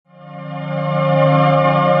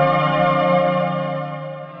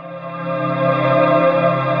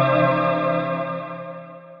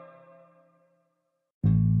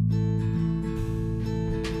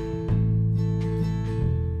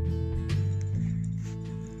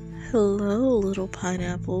Hello, little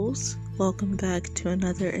pineapples. Welcome back to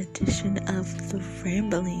another edition of The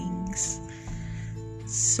Ramblings.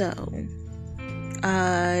 So,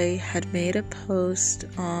 I had made a post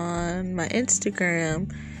on my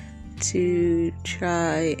Instagram to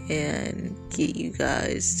try and get you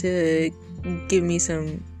guys to give me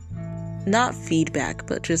some, not feedback,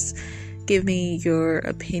 but just give me your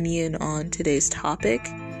opinion on today's topic,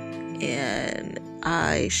 and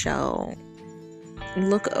I shall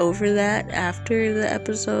look over that after the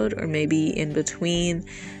episode, or maybe in between,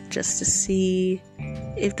 just to see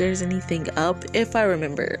if there's anything up. If I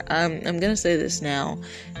remember, I'm gonna say this now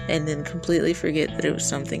and then completely forget that it was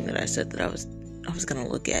something that I said that I was gonna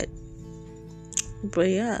look at. But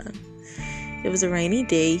yeah, it was a rainy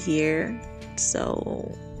day here,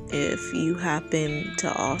 so if you happen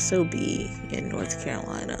to also be in North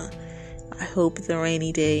Carolina, I hope the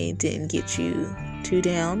rainy day didn't get you too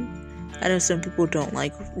down. I know some people don't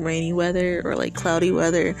like rainy weather or like cloudy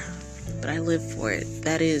weather, but I live for it.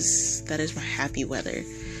 That is my happy weather.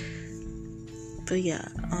 But yeah,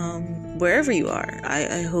 wherever you are,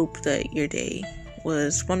 I hope that your day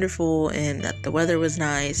was wonderful and that the weather was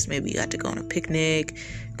nice. Maybe you got to go on a picnic,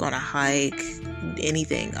 go on a hike,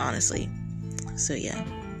 anything, honestly. So yeah,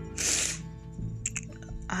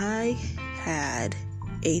 I had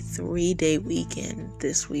a 3-day weekend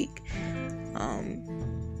this week.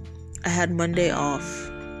 I had Monday off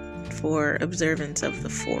for observance of the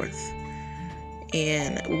 4th,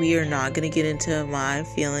 and we are not going to get into my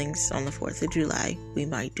feelings on the 4th of July. We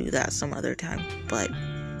might do that some other time, but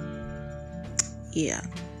yeah.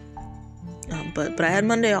 But I had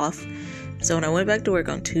Monday off, so when I went back to work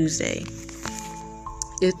on Tuesday,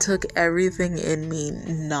 it took everything in me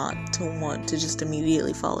not to want to just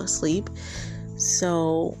immediately fall asleep.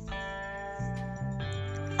 So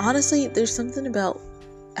honestly, there's something about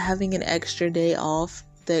having an extra day off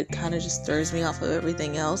that kind of just throws me off of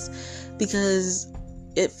everything else, because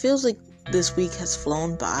it feels like this week has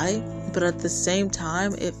flown by, but at the same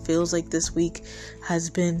time it feels like this week has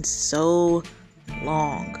been so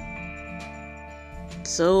long,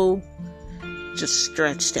 so just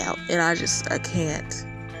stretched out, and I can't.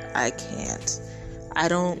 I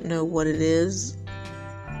don't know what it is.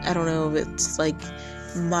 I don't know if it's like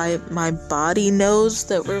my body knows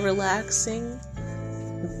that we're relaxing,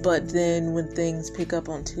 but then when things pick up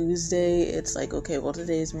on Tuesday, it's like, okay, well,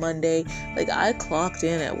 today's Monday. Like, I clocked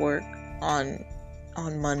in at work on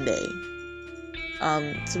Monday.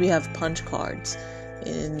 So we have punch cards,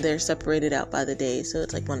 and they're separated out by the day. So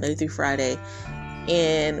it's like Monday through Friday.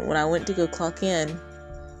 And when I went to go clock in,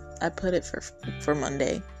 I put it for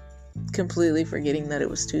Monday, completely forgetting that it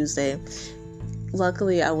was Tuesday.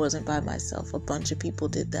 Luckily, I wasn't by myself. A bunch of people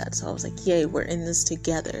did that. So I was like, yay, we're in this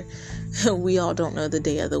together. We all don't know the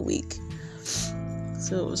day of the week.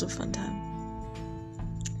 So it was a fun time.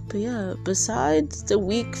 But yeah, besides the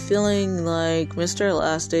week feeling like Mr.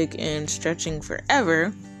 Elastic and stretching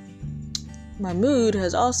forever, my mood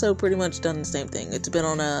has also pretty much done the same thing. It's been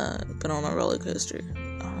on a roller coaster.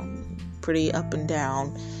 Pretty up and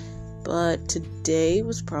down. But today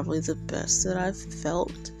was probably the best that I've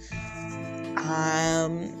felt. I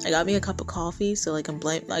got me a cup of coffee, so like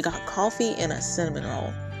I got coffee and a cinnamon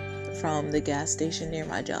roll from the gas station near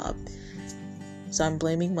my job. So I'm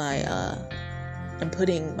putting my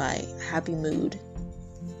happy mood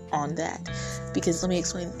on that, because let me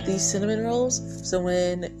explain these cinnamon rolls. So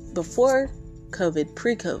before COVID,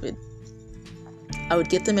 pre-COVID, I would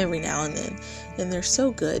get them every now and then, and they're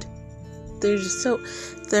so good. They're just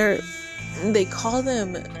they call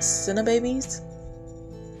them Cinnababies.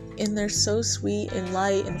 And they're so sweet and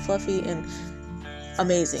light and fluffy and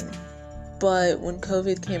amazing. But when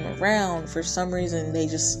COVID came around, for some reason, they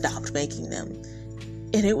just stopped making them.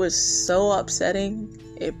 And it was so upsetting.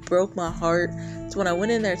 It broke my heart. So when I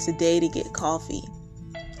went in there today to get coffee,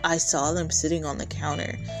 I saw them sitting on the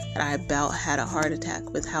counter. And I about had a heart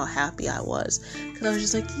attack with how happy I was. Because I was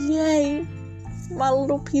just like, yay! My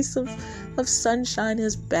little piece of sunshine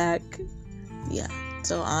is back. Yeah.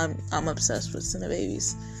 So I'm obsessed with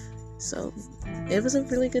Cinnababies. So it was a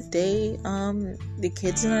really good day. The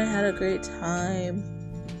kids and I had a great time.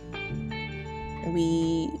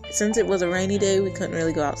 Since it was a rainy day, we couldn't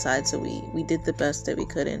really go outside, so we did the best that we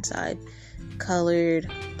could inside. Colored,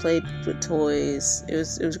 played with toys. It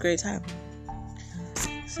was a great time.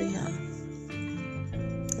 So yeah.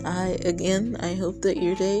 I hope that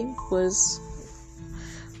your day was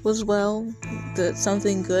well, that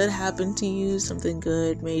something good happened to you, something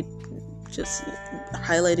good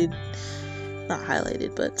not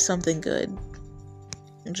highlighted, but something good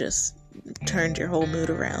just turned your whole mood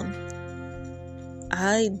around.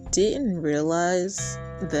 I didn't realize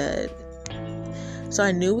So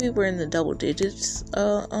I knew we were in the double digits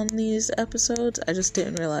on these episodes. I just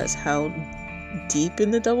didn't realize how deep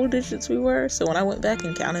in the double digits we were. So when I went back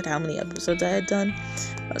and counted how many episodes I had done,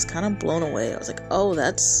 I was kind of blown away. I was like, oh,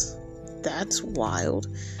 that's wild.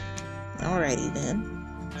 Alrighty then.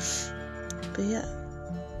 But yeah,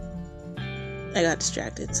 I got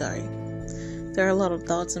distracted, sorry. There are a lot of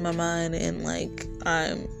thoughts in my mind, and like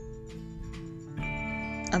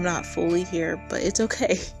I'm not fully here, but it's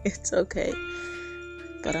okay. It's okay.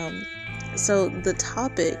 But so the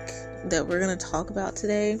topic that we're going to talk about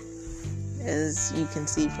today, as you can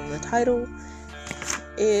see from the title,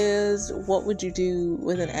 is what would you do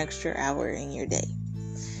with an extra hour in your day?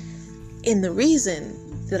 And the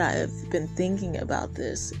reason that I have been thinking about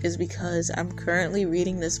this is because I'm currently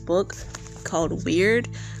reading this book called Weird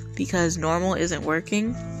Because Normal Isn't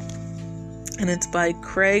Working, and it's by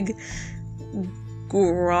Craig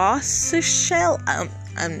Groeschel.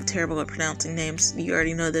 I'm terrible at pronouncing names. You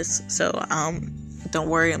already know this, so don't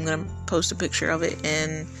worry. I'm gonna post a picture of it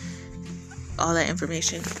and all that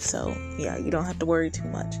information. So yeah, you don't have to worry too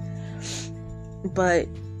much. But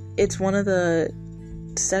it's one of the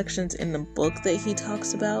sections in the book that he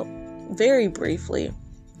talks about very briefly,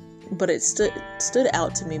 but it stood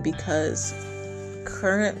out to me because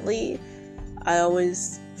currently I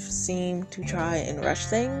always seem to try and rush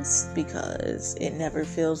things because it never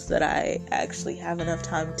feels that I actually have enough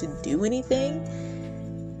time to do anything,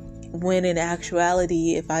 when in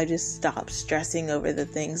actuality, if I just stop stressing over the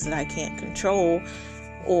things that I can't control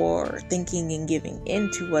or thinking and giving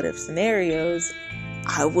into what if scenarios,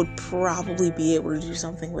 I would probably be able to do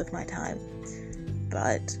something with my time.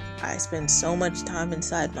 But I spend so much time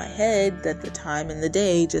inside my head that the time in the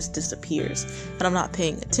day just disappears. And I'm not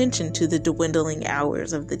paying attention to the dwindling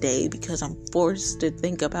hours of the day because I'm forced to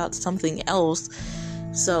think about something else.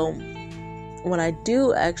 So when I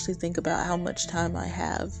do actually think about how much time I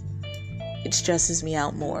have, it stresses me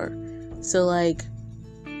out more. So like,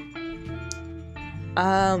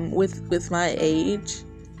 with my age,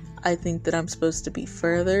 I think that I'm supposed to be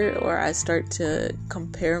further, or I start to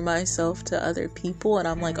compare myself to other people, and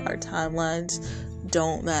I'm like, our timelines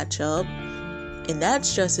don't match up, and that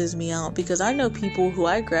stresses me out because I know people who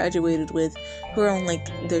I graduated with who are on like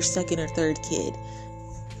their second or third kid,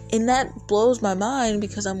 and that blows my mind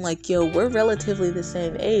because I'm like, yo, we're relatively the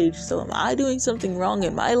same age, so am I doing something wrong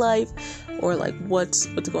in my life, or like what's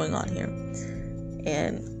going on here?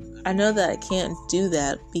 And I know that I can't do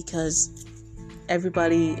that because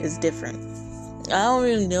everybody is different. I don't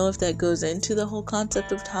really know if that goes into the whole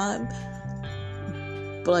concept of time,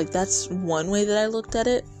 but like that's one way that I looked at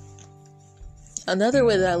it. Another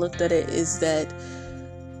way that I looked at it is that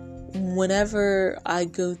whenever I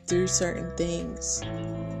go through certain things,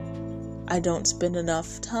 I don't spend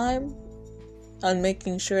enough time on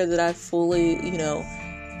making sure that I fully,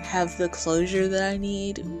 have the closure that I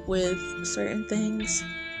need with certain things.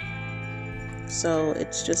 So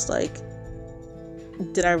it's just like,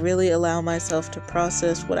 did I really allow myself to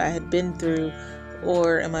process what I had been through,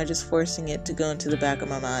 or am I just forcing it to go into the back of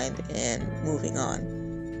my mind and moving on?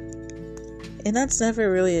 And that's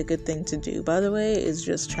never really a good thing to do, by the way, is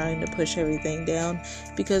just trying to push everything down,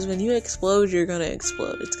 because when you explode, you're going to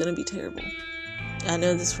explode. It's going to be terrible. I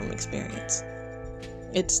know this from experience.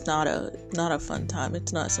 It's not a fun time.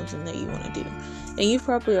 It's not something that you want to do. And you've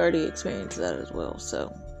probably already experienced that as well.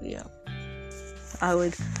 So, yeah. I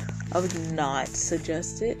would not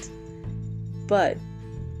suggest it, but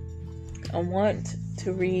I want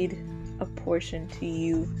to read a portion to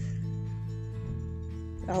you.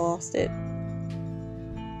 I lost it.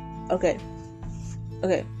 Okay.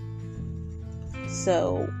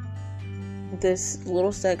 So this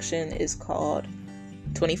little section is called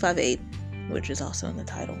 25-8, which is also in the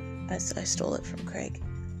title. I stole it from Craig.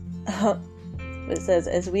 It says,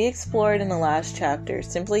 as we explored in the last chapter,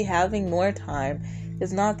 simply having more time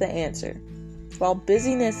is not the answer. While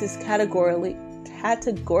busyness is categorically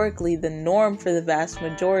the norm for the vast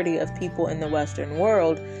majority of people in the Western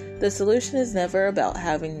world, the solution is never about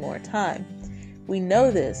having more time. We know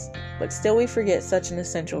this, but still we forget such an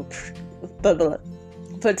essential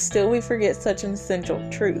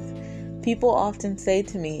truth. People often say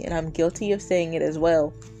to me, and I'm guilty of saying it as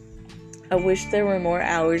well, I wish there were more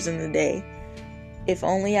hours in the day. If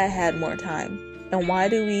only I had more time. And why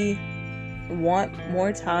do we want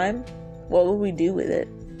more time? What would we do with it?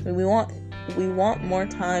 We want more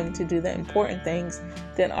time to do the important things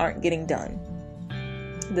that aren't getting done.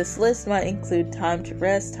 This list might include time to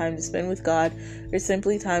rest, time to spend with God, or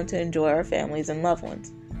simply time to enjoy our families and loved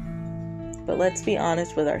ones. But let's be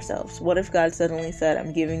honest with ourselves. What if God suddenly said,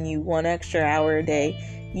 I'm giving you 1 extra hour a day?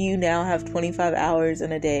 You now have 25 hours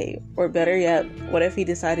in a day. Or better yet, what if he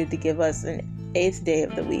decided to give us an 8th day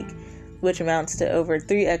of the week, which amounts to over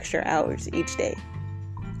 3 extra hours each day?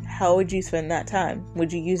 How would you spend that time?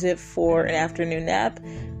 Would you use it for an afternoon nap,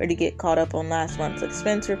 or to get caught up on last month's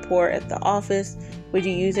expense report at the office? Would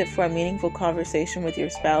you use it for a meaningful conversation with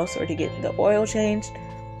your spouse, or to get the oil changed?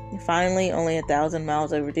 And finally, only 1,000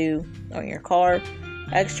 miles overdue on your car,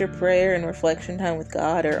 extra prayer and reflection time with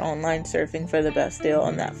God, or online surfing for the best deal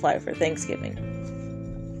on that flight for Thanksgiving.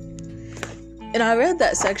 And I read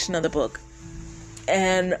that section of the book,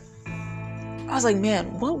 and I was like,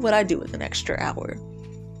 man, what would I do with an extra hour?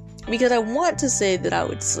 Because I want to say that I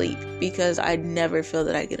would sleep, because I never feel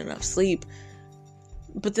that I get enough sleep.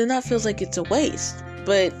 But then that feels like it's a waste.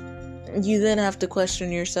 But you then have to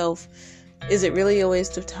question yourself, is it really a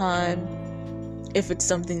waste of time if it's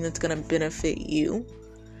something that's going to benefit you?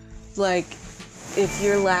 Like, if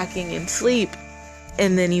you're lacking in sleep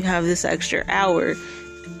and then you have this extra hour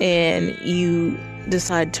and you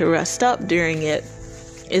decide to rest up during it,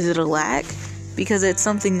 is it a lack because it's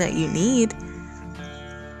something that you need?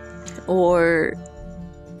 Or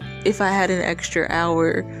if I had an extra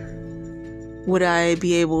hour, would I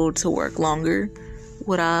be able to work longer?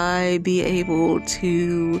 Would I be able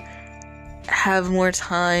to have more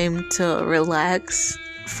time to relax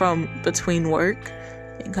from between work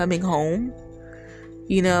and coming home?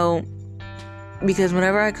 You know, because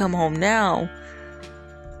whenever I come home now,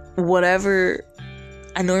 I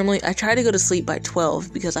try to go to sleep by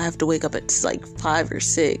 12 because I have to wake up at like 5 or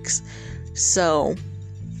 6. So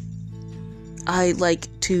I like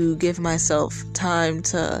to give myself time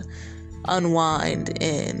to unwind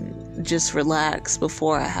and just relax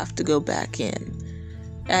before I have to go back in.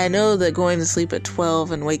 And I know that going to sleep at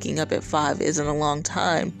 12 and waking up at 5 isn't a long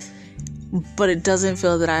time, but it doesn't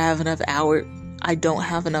feel that I don't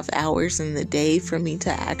have enough hours in the day for me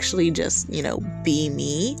to actually just, be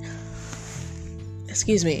me.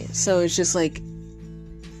 Excuse me. So it's just like,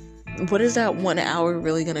 what is that 1 hour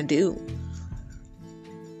really gonna do?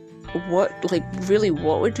 What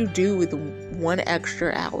would you do with 1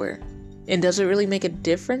 extra hour? And does it really make a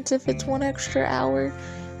difference if it's 1 extra hour?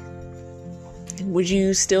 Would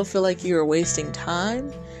you still feel like you're wasting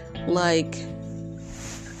time? Like,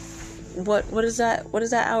 what is that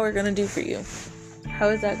hour gonna do for you? How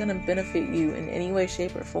is that gonna benefit you in any way,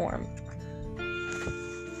 shape, or form?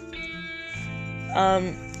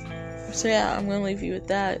 So yeah, I'm gonna leave you with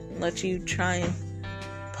that and let you try and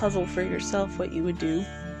puzzle for yourself what you would do.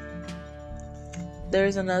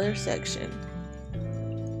 There's another section.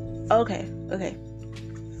 Okay.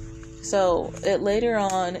 So, later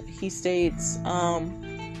on, he states, well,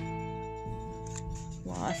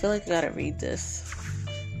 I feel like I gotta read this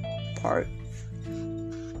part.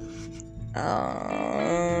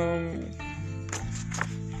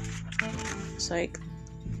 Psych.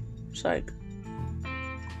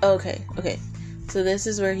 Okay. So this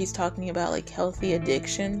is where he's talking about, like, healthy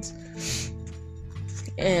addictions.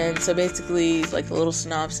 And so basically, like, the little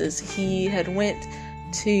synopsis, he had went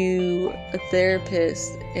to a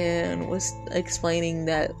therapist and was explaining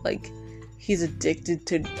that, like, he's addicted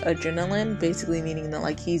to adrenaline, basically meaning that,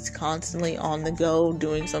 like, he's constantly on the go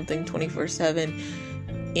doing something 24/7.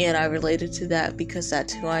 And I related to that because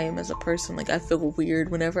that's who I am as a person. Like, I feel weird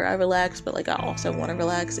whenever I relax, but, like, I also want to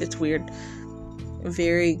relax. It's weird,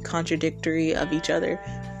 very contradictory of each other.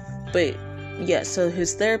 But yeah, so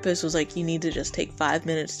his therapist was like, you need to just take 5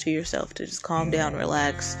 minutes to yourself to just calm down,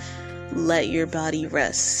 relax, let your body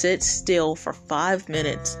rest, sit still for 5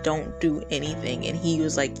 minutes, don't do anything. And he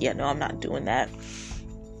was like, yeah, no, I'm not doing that.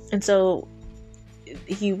 And so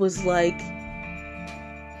he was like,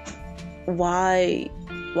 why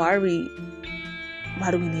do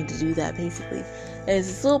we need to do that, basically? And it's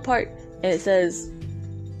this little part, and it says,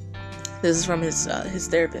 this is from his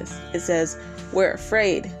therapist. It says, we're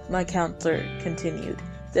afraid, my counselor continued,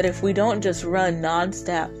 that if we don't just run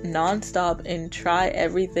nonstop and try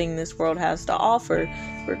everything this world has to offer,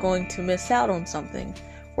 we're going to miss out on something.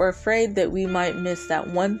 We're afraid that we might miss that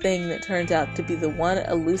one thing that turns out to be the one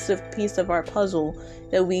elusive piece of our puzzle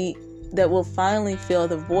that will finally fill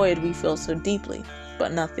the void we feel so deeply.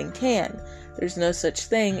 But nothing can. There's no such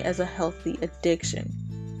thing as a healthy addiction.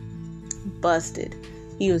 Busted.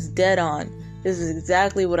 He was dead on. This is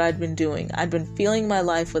exactly what I'd been doing. I'd been filling my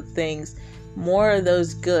life with things, more of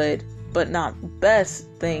those good, but not best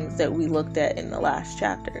things that we looked at in the last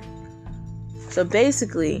chapter. So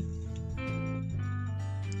basically,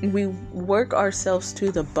 we work ourselves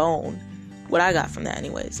to the bone. What I got from that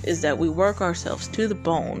anyways, is that we work ourselves to the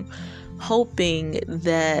bone, hoping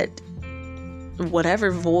that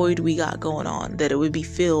whatever void we got going on, that it would be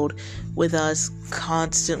filled with us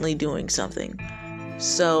constantly doing something.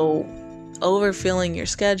 So overfilling your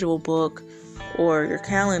schedule book or your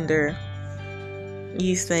calendar,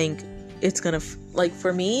 you think it's gonna, like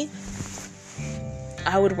for me,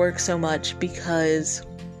 I would work so much because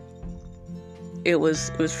it was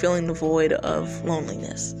filling the void of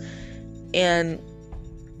loneliness. And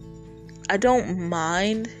I don't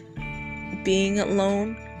mind being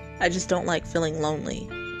alone, I just don't like feeling lonely,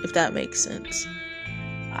 if that makes sense.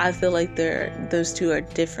 I feel like those two are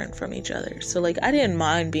different from each other. So like, I didn't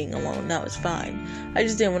mind being alone, that was fine. I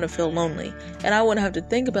just didn't want to feel lonely. And I wouldn't have to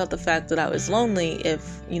think about the fact that I was lonely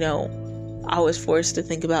if, I was forced to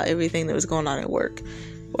think about everything that was going on at work,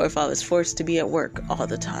 or if I was forced to be at work all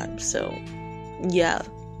the time. So yeah,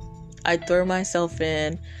 I'd throw myself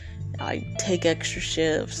in, I'd take extra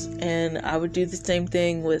shifts, and I would do the same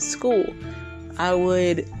thing with school. I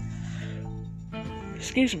would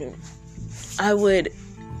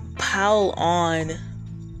pile on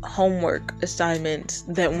homework assignments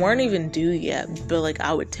that weren't even due yet, but like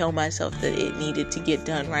I would tell myself that it needed to get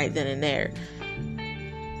done right then and there,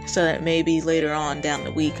 so that maybe later on down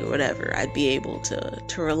the week or whatever, I'd be able to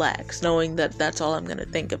relax, knowing that that's all I'm going to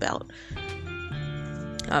think about.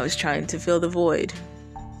 I was trying to fill the void,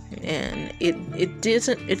 and it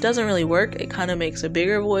doesn't really work. It kind of makes a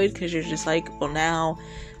bigger void, because you're just like, well, now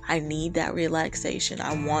I need that relaxation.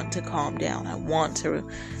 I want to calm down. I want to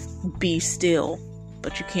be still.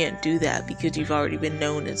 But you can't do that because you've already been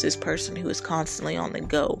known as this person who is constantly on the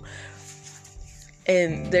go.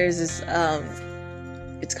 And there's this,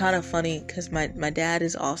 it's kind of funny because my dad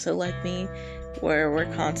is also like me, where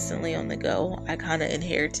we're constantly on the go. I kind of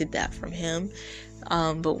inherited that from him.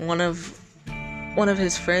 But one of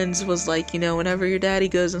his friends was like, whenever your daddy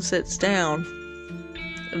goes and sits down,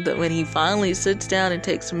 that when he finally sits down and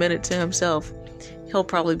takes a minute to himself, he'll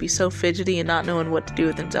probably be so fidgety and not knowing what to do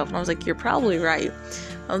with himself. And I was like, you're probably right.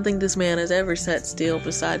 I don't think this man has ever sat still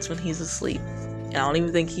besides when he's asleep. And I don't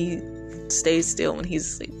even think he stays still when he's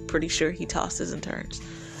asleep. Pretty sure he tosses and turns.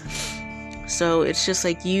 So it's just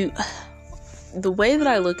like the way that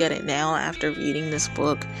I look at it now after reading this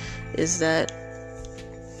book is that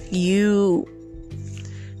you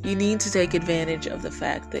need to take advantage of the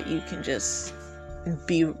fact that you can just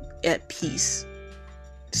be at peace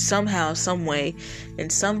somehow, some way, in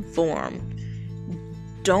some form.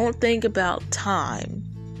 Don't think about time.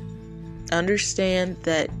 Understand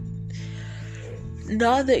that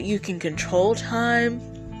not that you can control time,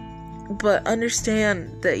 but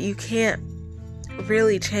understand that you can't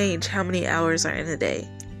really change how many hours are in a day.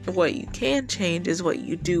 What you can change is what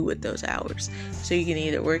you do with those hours. So you can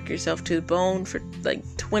either work yourself to the bone for like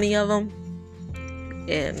 20 of them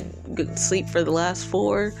and sleep for the last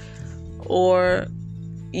 4, or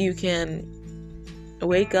you can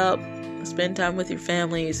wake up, spend time with your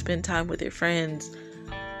family, spend time with your friends,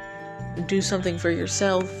 do something for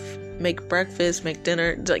yourself, make breakfast, make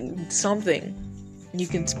dinner, like something. You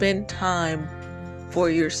can spend time for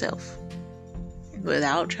yourself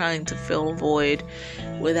without trying to fill a void,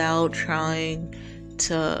 without trying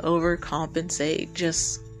to overcompensate,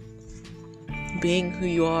 just being who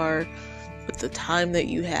you are with the time that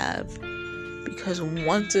you have. Because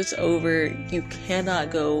once it's over, you cannot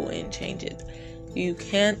go and change it. You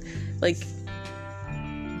can't,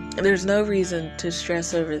 there's no reason to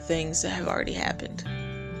stress over things that have already happened.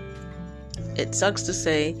 It sucks to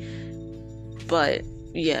say, but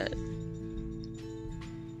yeah,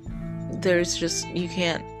 there's just, you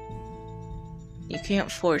can't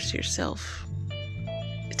force yourself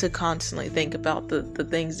to constantly think about the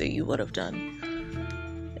things that you would have done.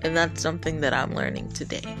 And that's something that I'm learning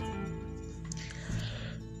today.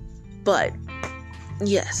 But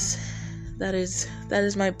yes, that is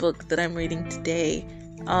my book that I'm reading today.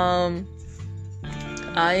 I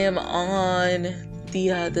am on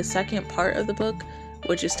the second part of the book,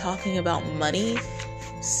 which is talking about money.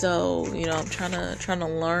 So, I'm trying to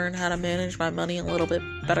learn how to manage my money a little bit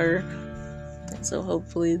better. So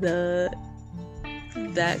hopefully that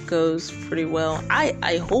goes pretty well.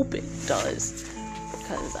 I hope it does,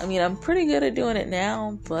 because I'm pretty good at doing it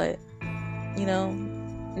now, but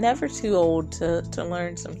never too old to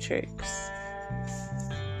learn some tricks.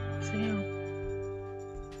 So yeah.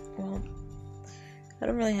 Well, I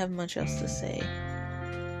don't really have much else to say.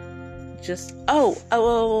 Just oh,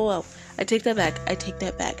 I take that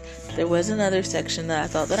back. There was another section that I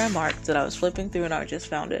thought that I marked that I was flipping through and I just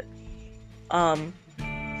found it.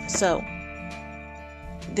 So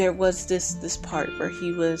there was this part where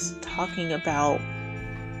he was talking about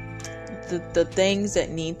the things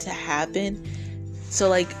that need to happen. So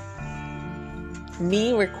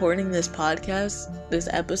me recording this podcast, this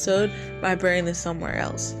episode, my brain is somewhere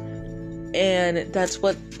else. And that's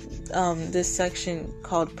what this section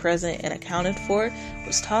called Present and Accounted For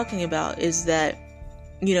was talking about, is that,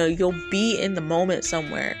 you know, you'll be in the moment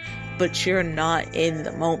somewhere, but you're not in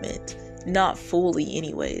the moment. Not fully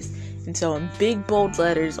anyways. And so in big bold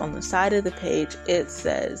letters on the side of the page, it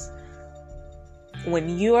says,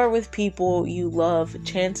 when you are with people you love,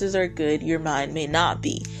 chances are good your mind may not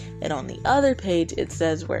be. And on the other page, it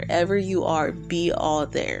says, wherever you are, be all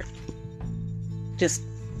there. Just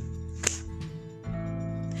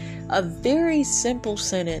a very simple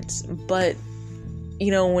sentence, but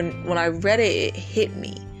you know, when I read it, it hit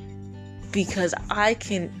me, because I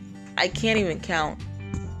can't even count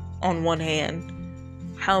on one hand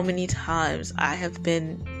how many times I have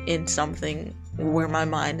been in something where my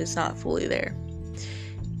mind is not fully there.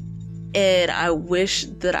 And I wish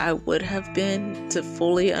that I would have been, to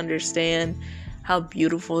fully understand how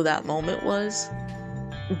beautiful that moment was.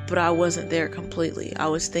 But I wasn't there completely. I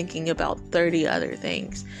was thinking about 30 other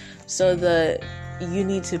things. So you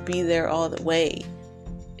need to be there all the way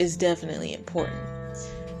is definitely important.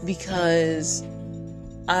 Because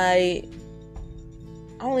I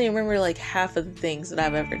only remember like half of the things that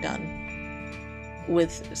I've ever done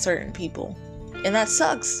with certain people. And that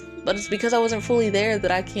sucks. But it's because I wasn't fully there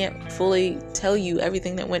that I can't fully tell you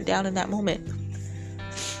everything that went down in that moment.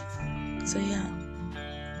 So yeah.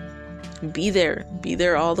 Be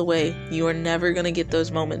there all the way. You are never going to get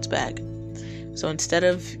those moments back. So instead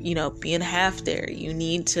of, you know, being half there, you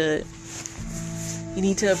need to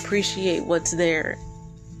appreciate what's there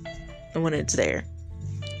and when it's there.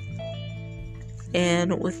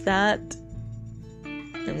 And with that,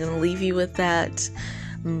 I'm going to leave you with that.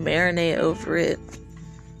 Marinate over it.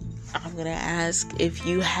 I'm going to ask, if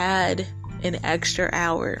you had an extra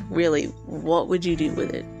hour, really, what would you do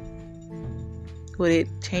with it? Would it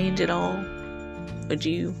change at all? Would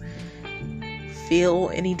you feel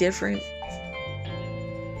any different?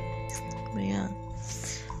 But yeah,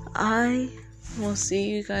 I will see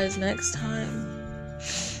you guys next time.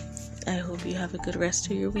 I hope you have a good rest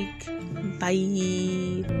of your week.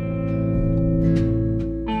 Bye.